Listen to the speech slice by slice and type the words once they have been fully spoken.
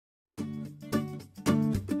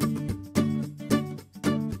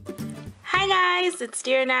guys, it's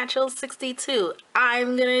Dearnatural62.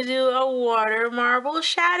 I'm gonna do a water marble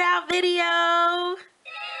shout out video.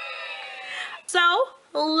 So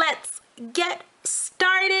let's get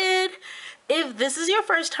started. If this is your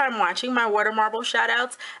first time watching my water marble shout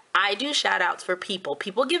outs, I do shout outs for people.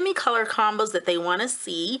 People give me color combos that they want to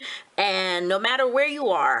see, and no matter where you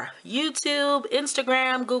are, YouTube,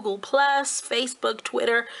 Instagram, Google+, Facebook,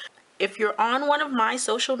 Twitter, if you're on one of my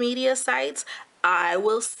social media sites, I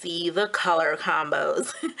will see the color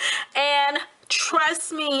combos. And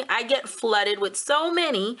trust me, I get flooded with so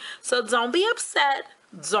many, so don't be upset.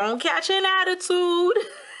 Don't catch an attitude,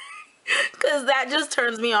 because that just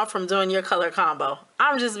turns me off from doing your color combo.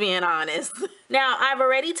 I'm just being honest. Now, I've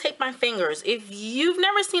already taped my fingers. If you've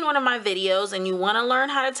never seen one of my videos and you want to learn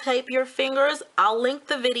how to tape your fingers, I'll link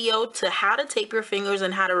the video to how to tape your fingers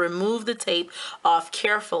and how to remove the tape off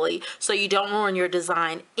carefully so you don't ruin your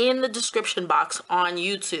design in the description box on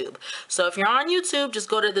YouTube. So if you're on YouTube, just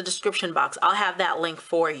go to the description box. I'll have that link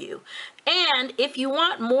for you. And if you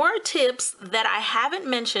want more tips that I haven't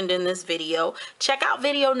mentioned in this video, check out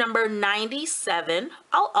video number 97.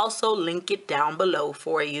 I'll also link it down below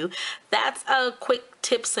for you. That's a quick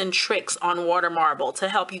tips and tricks on water marble to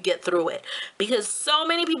help you get through it, because so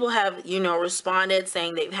many people have, responded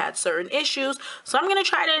saying they've had certain issues. So I'm going to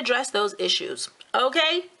try to address those issues,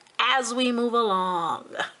 okay, as we move along.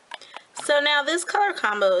 So now this color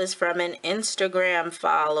combo is from an Instagram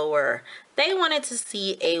follower. They wanted to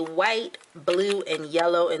see a white, blue, and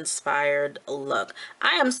yellow inspired look.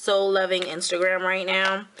 I am so loving Instagram right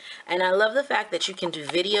now, and I love the fact that you can do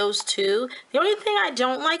videos too. The only thing I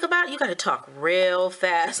don't like about it, you gotta talk real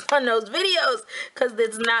fast on those videos because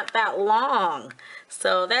it's not that long.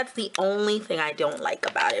 So that's the only thing I don't like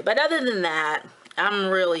about it. But other than that, I'm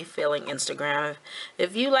really feeling Instagram.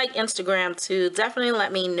 If you like Instagram too, definitely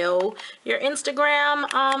let me know your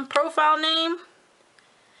Instagram profile name.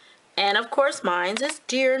 And of course, mine is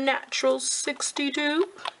Dearnatural62.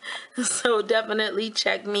 So definitely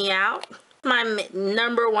check me out. My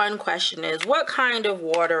number one question is, what kind of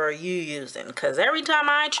water are you using? Because every time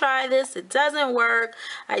I try this, it doesn't work.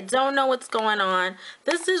 I don't know what's going on.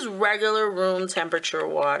 This is regular room temperature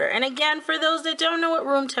water. And again, for those that don't know what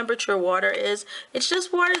room temperature water is, it's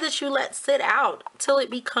just water that you let sit out till it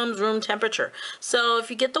becomes room temperature. So if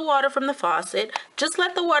you get the water from the faucet, just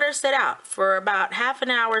let the water sit out for about half an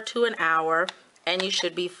hour to an hour, and you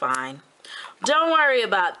should be fine. Don't worry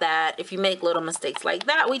about that. If you make little mistakes like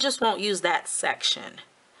that, we just won't use that section.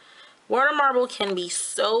 Water marble can be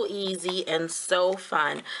so easy and so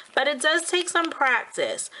fun, but it does take some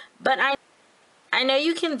practice. But I know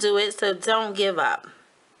you can do it, so don't give up.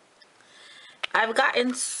 I've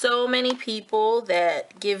gotten so many people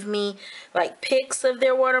that give me like pics of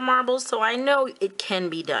their water marbles, so I know it can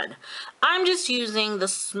be done. I'm just using the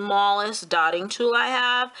smallest dotting tool I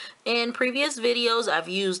have. In previous videos, I've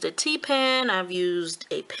used a T-pin, I've used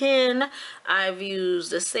a pin, I've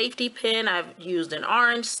used a safety pin, I've used an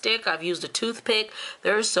orange stick, I've used a toothpick.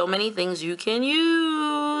 There are so many things you can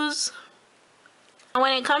use.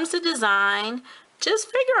 When it comes to design, just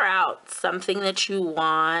figure out something that you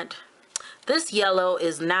want. This yellow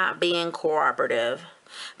is not being cooperative.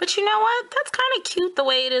 But you know what? That's kind of cute the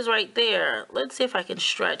way it is right there. Let's see if I can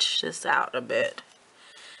stretch this out a bit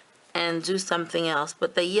and do something else.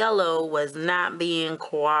 But the yellow was not being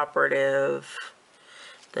cooperative.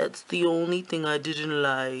 That's the only thing I didn't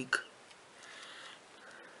like.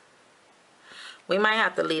 We might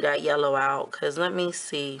have to leave that yellow out, because let me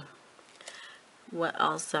see. What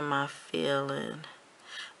else am I feeling?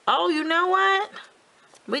 Oh, you know what?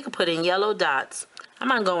 We could put in yellow dots. I'm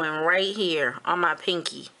gonna go in right here on my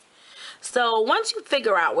pinky. So once you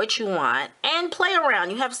figure out what you want and play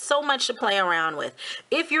around, you have so much to play around with.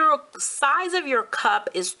 If your size of your cup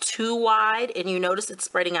is too wide and you notice it's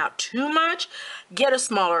spreading out too much, get a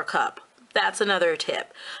smaller cup. That's another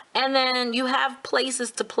tip. And then you have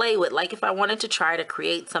places to play with. Like if I wanted to try to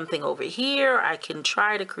create something over here, I can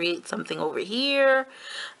try to create something over here.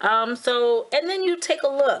 And then you take a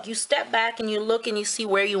look. You step back and you look and you see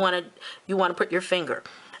where you want to put your finger.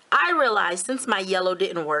 I realized since my yellow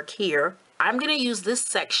didn't work here, I'm going to use this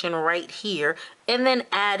section right here and then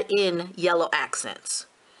add in yellow accents.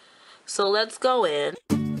 So let's go in.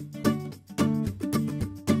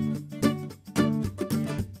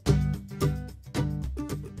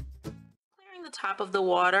 Top of the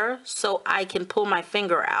water so I can pull my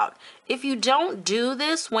finger out. If you don't do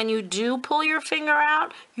this, when you do pull your finger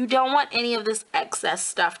out, you don't want any of this excess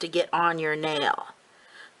stuff to get on your nail.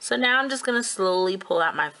 So now I'm just going to slowly pull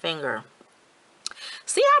out my finger.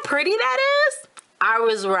 See how pretty that is? I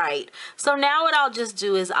was right. So now what I'll just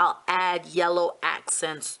do is I'll add yellow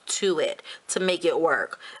accents to it to make it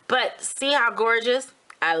work. But see how gorgeous?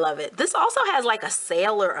 I love it. This also has like a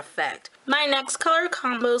sailor effect. My next color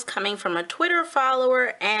combo is coming from a Twitter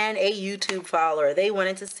follower and a YouTube follower. They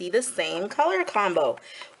wanted to see the same color combo,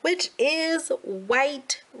 which is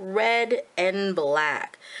white, red, and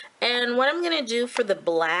black. And what I'm going to do for the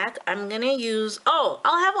black, I'm going to use, I'll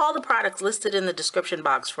have all the products listed in the description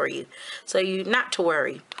box for you. So you not to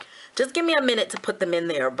worry. Just give me a minute to put them in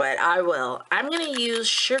there, but I will. I'm going to use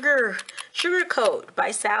Sugar Coat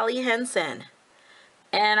by Sally Henson.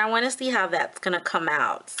 And I want to see how that's going to come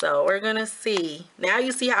out. So we're going to see. Now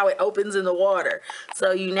you see how it opens in the water.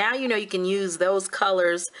 So now you know you can use those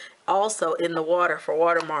colors also in the water for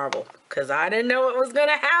water marble. Because I didn't know what was going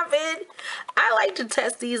to happen. I like to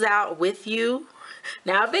test these out with you.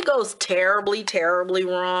 Now if it goes terribly, terribly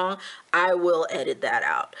wrong, I will edit that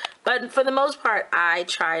out. But for the most part, I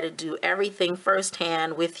try to do everything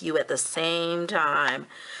firsthand with you at the same time.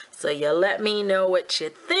 So you let me know what you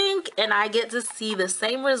think, and I get to see the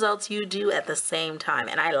same results you do at the same time,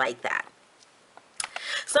 and I like that.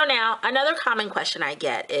 So now, another common question I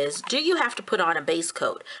get is, do you have to put on a base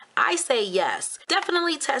coat? I say yes.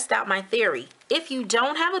 Definitely test out my theory. If you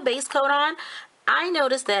don't have a base coat on, I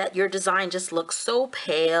notice that your design just looks so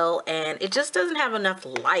pale and it just doesn't have enough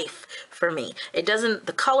life for me.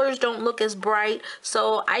 The colors don't look as bright,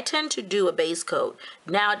 so I tend to do a base coat.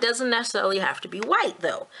 Now, it doesn't necessarily have to be white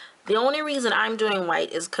though. The only reason I'm doing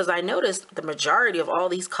white is because I noticed the majority of all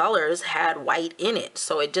these colors had white in it.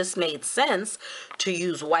 So it just made sense to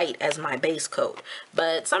use white as my base coat.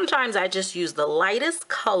 But sometimes I just use the lightest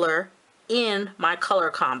color in my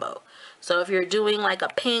color combo. So if you're doing like a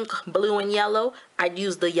pink, blue, and yellow, I'd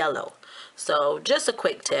use the yellow. So just a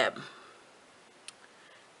quick tip.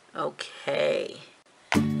 Okay.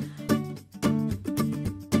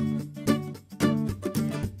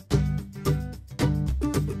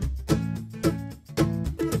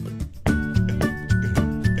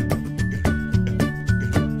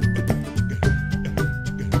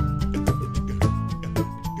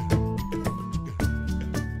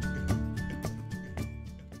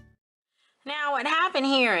 Now what happened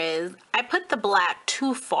here is I put the black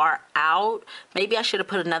too far out. Maybe I should have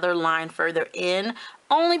put another line further in,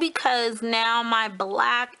 only because now my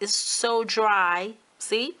black is so dry.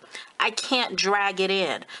 See, I can't drag it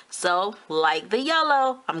in. So like the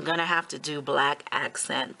yellow, I'm gonna have to do black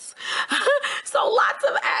accents. So lots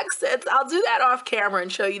of accents. I'll do that off camera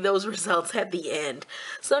and show you those results at the end.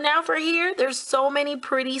 So now for here, there's so many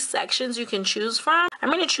pretty sections you can choose from. I'm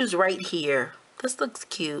gonna choose right here. This looks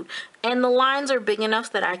cute. And the lines are big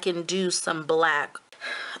enough that I can do some black.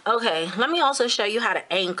 Okay, let me also show you how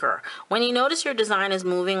to anchor. When you notice your design is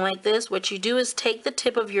moving like this, what you do is take the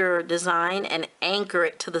tip of your design and anchor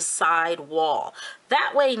it to the side wall.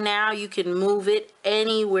 That way now you can move it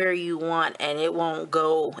anywhere you want and it won't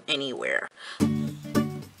go anywhere.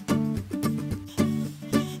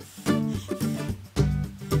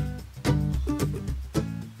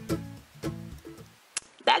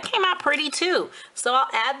 That came out pretty too, so I'll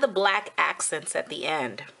add the black accents at the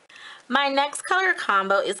end. My next color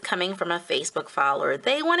combo is coming from a Facebook follower.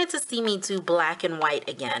 They wanted to see me do black and white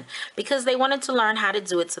again because they wanted to learn how to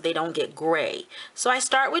do it so they don't get gray. So I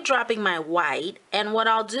start with dropping my white, and what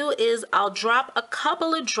I'll do is I'll drop a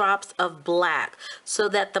couple of drops of black so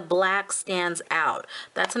that the black stands out.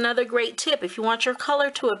 That's another great tip. If you want your color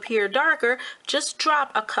to appear darker, just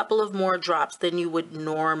drop a couple of more drops than you would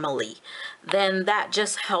normally. Then that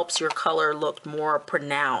just helps your color look more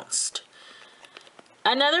pronounced.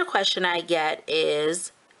 Another question I get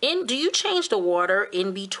is, do you change the water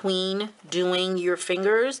in between doing your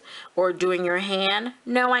fingers or doing your hand?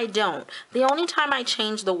 No, I don't. The only time I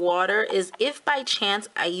change the water is if by chance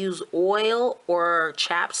I use oil or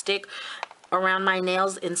chapstick around my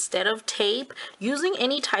nails instead of tape. Using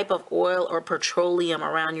any type of oil or petroleum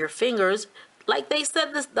around your fingers, like they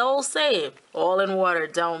said, the old saying, oil and water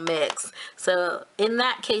don't mix. So in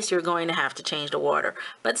that case, you're going to have to change the water.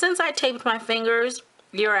 But since I taped my fingers,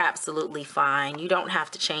 you're absolutely fine. You don't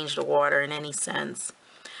have to change the water in any sense.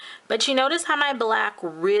 But you notice how my black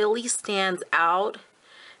really stands out?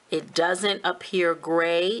 It doesn't appear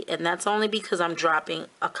gray, and that's only because I'm dropping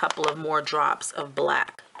a couple of more drops of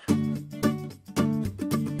black.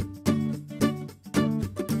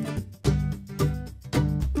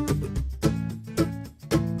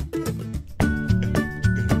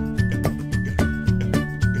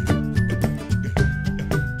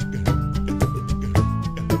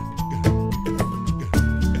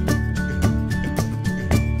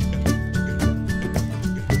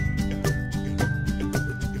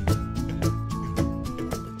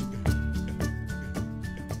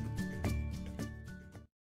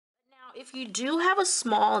 if you do have a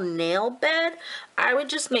small nail bed, I would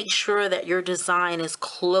just make sure that your design is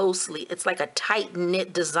it's like a tight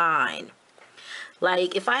knit design.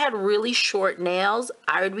 Like if I had really short nails,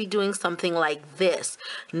 I would be doing something like this.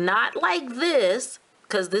 Not like this,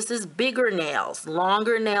 because this is bigger nails,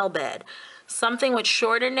 longer nail bed. Something with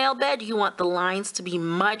shorter nail bed, you want the lines to be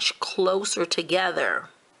much closer together.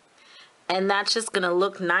 And that's just gonna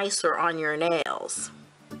look nicer on your nails.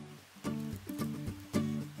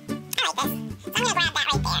 I like this. So I'm gonna grab that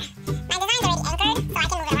right there. My design's already anchored, so I can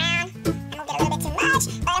move it around. I moved it a little bit too much,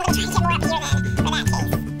 but I'm gonna try to get more up here then, for that case.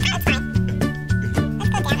 Oh, it's fine. Let's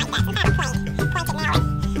go down like that, since I have a point to nail it.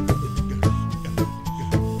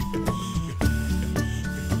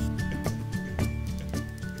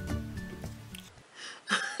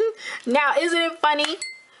 Now, isn't it funny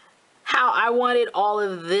how I wanted all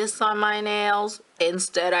of this on my nails?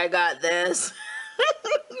 Instead, I got this.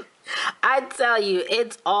 I tell you,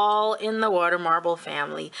 it's all in the water marble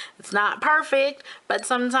family. It's not perfect, but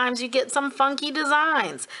sometimes you get some funky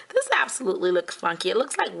designs. This absolutely looks funky. It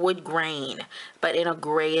looks like wood grain, but in a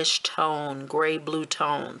grayish tone, gray blue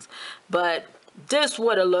tones. But this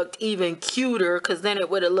would have looked even cuter, because then it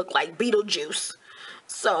would have looked like Beetlejuice.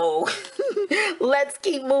 So let's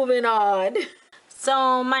keep moving on.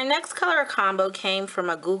 So my next color combo came from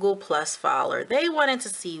a Google Plus follower. They wanted to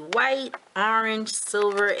see white, orange,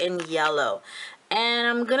 silver, and yellow. And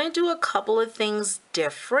I'm gonna do a couple of things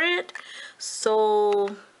different.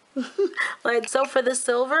 So for the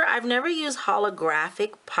silver, I've never used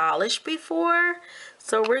holographic polish before.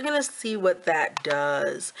 So we're gonna see what that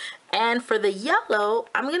does. And for the yellow,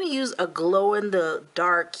 I'm gonna use a glow in the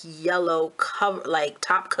dark yellow cover, like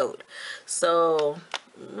top coat. So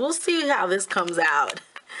we'll see how this comes out.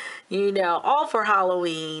 You know, all for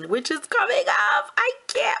Halloween, which is coming up. I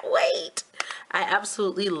can't wait. I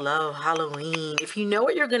absolutely love Halloween. If you know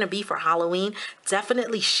what you're gonna be for Halloween,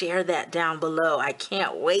 definitely share that down below. I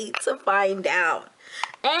can't wait to find out.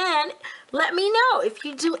 And let me know if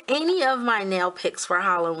you do any of my nail pics for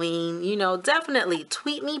Halloween. You know, definitely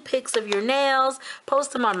tweet me pics of your nails,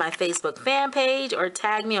 post them on my Facebook fan page, or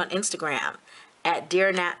tag me on Instagram at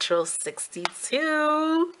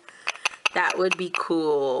Dearnatural62. That would be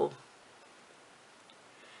cool.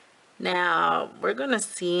 Now, we're gonna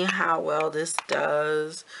see how well this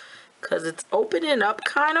does, because it's opening up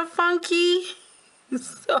kind of funky.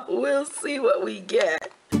 So we'll see what we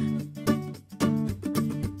get.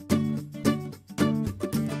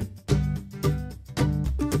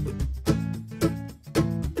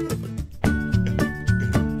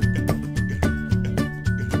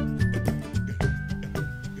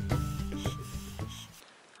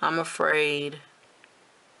 I'm afraid.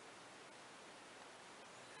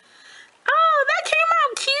 Oh, that came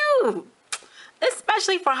out cute.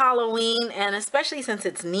 Especially for Halloween, and especially since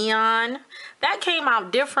it's neon. That came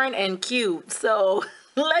out different and cute. So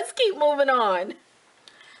let's keep moving on.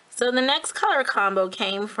 So the next color combo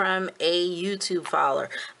came from a YouTube follower.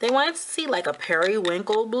 They wanted to see like a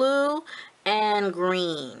periwinkle blue and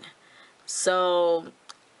green. So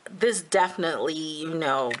this definitely, you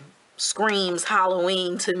know, screams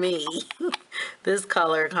Halloween to me. This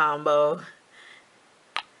color combo.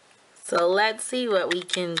 So let's see what we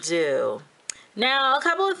can do. Now, a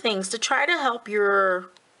couple of things to try to help your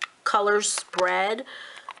colors spread.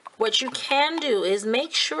 What you can do is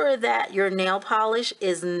make sure that your nail polish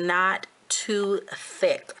is not too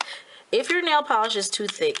thick. If your nail polish is too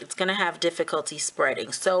thick, it's going to have difficulty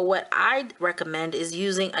spreading. So what I recommend is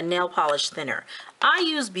using a nail polish thinner. I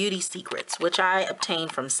use Beauty Secrets, which I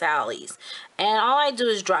obtained from Sally's. And all I do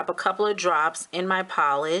is drop a couple of drops in my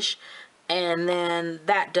polish, and then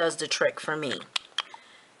that does the trick for me.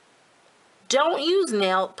 Don't use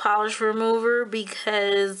nail polish remover,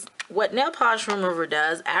 because what nail polish remover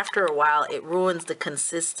does, after a while, it ruins the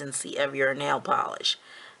consistency of your nail polish.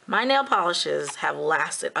 My nail polishes have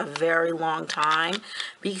lasted a very long time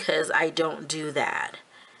because I don't do that.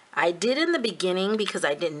 I did in the beginning because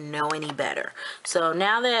I didn't know any better. So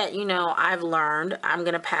now that, you know, I've learned, I'm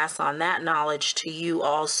going to pass on that knowledge to you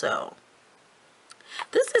also.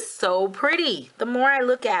 This is so pretty. The more I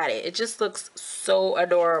look at it, it just looks so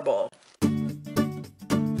adorable.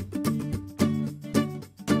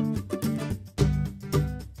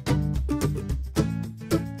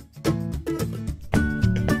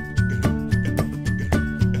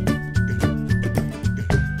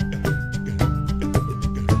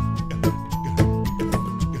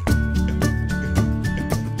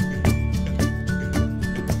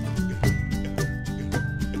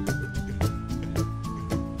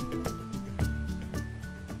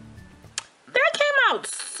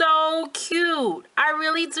 so cute. I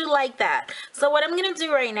really do like that. So what I'm going to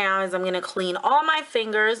do right now is I'm going to clean all my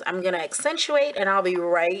fingers. I'm going to accentuate and I'll be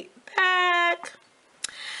right back.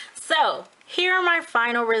 So here are my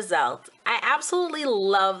final results. I absolutely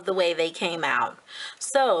love the way they came out.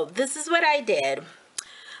 So this is what I did.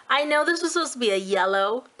 I know this was supposed to be a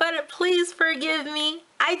yellow, but please forgive me.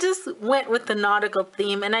 I just went with the nautical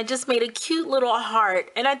theme and I just made a cute little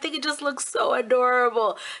heart and I think it just looks so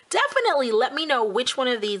adorable. Definitely let me know which one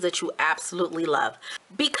of these that you absolutely love.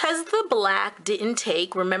 Because the black didn't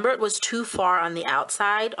take, remember it was too far on the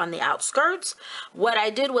outside, on the outskirts, what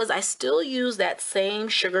I did was I still used that same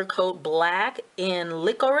sugar coat black in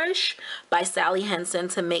Licorice by Sally Henson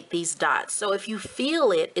to make these dots. So if you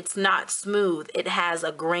feel it, it's not smooth. It has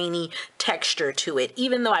a grainy texture to it.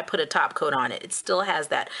 Even though I put a top coat on it, it still has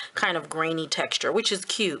that kind of grainy texture, which is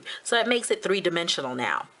cute. So it makes it three-dimensional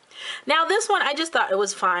now. Now this one, I just thought it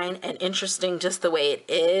was fine and interesting just the way it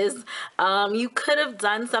is. You could have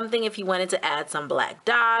done something if you wanted to add some black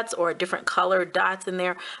dots or different colored dots in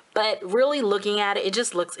there, but really looking at it, it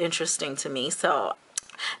just looks interesting to me. So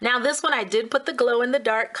now this one, I did put the glow in the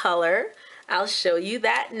dark color. I'll show you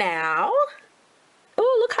that now.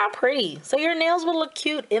 Oh, look how pretty. So your nails will look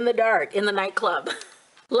cute in the dark, in the nightclub.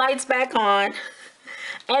 Lights back on.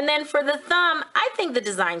 And then for the thumb, I think the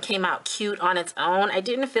design came out cute on its own. I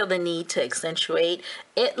didn't feel the need to accentuate.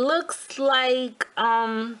 It looks like, how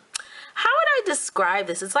would I describe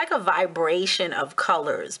this? It's like a vibration of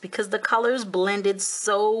colors because the colors blended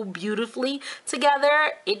so beautifully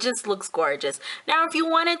together. It just looks gorgeous. Now, if you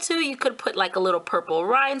wanted to, you could put like a little purple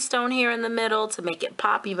rhinestone here in the middle to make it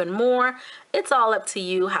pop even more. It's all up to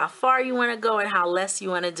you how far you want to go and how less you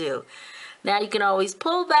want to do. Now you can always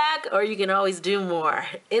pull back or you can always do more.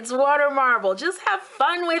 It's water marble. Just have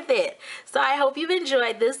fun with it. So I hope you've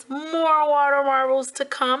enjoyed this. More water marbles to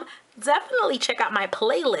come. Definitely check out my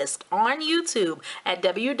playlist on YouTube at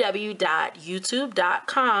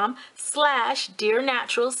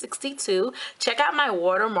www.youtube.com/Dearnatural62. Check out my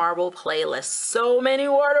water marble playlist. So many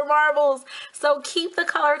water marbles. So keep the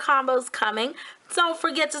color combos coming. Don't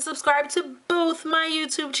forget to subscribe to both my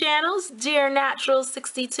YouTube channels,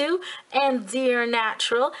 Dearnatural62 and Dear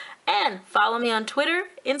Natural. And follow me on Twitter,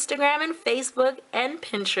 Instagram, and Facebook, and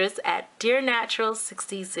Pinterest at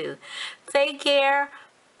Dearnatural62. Take care.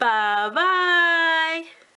 Bye-bye.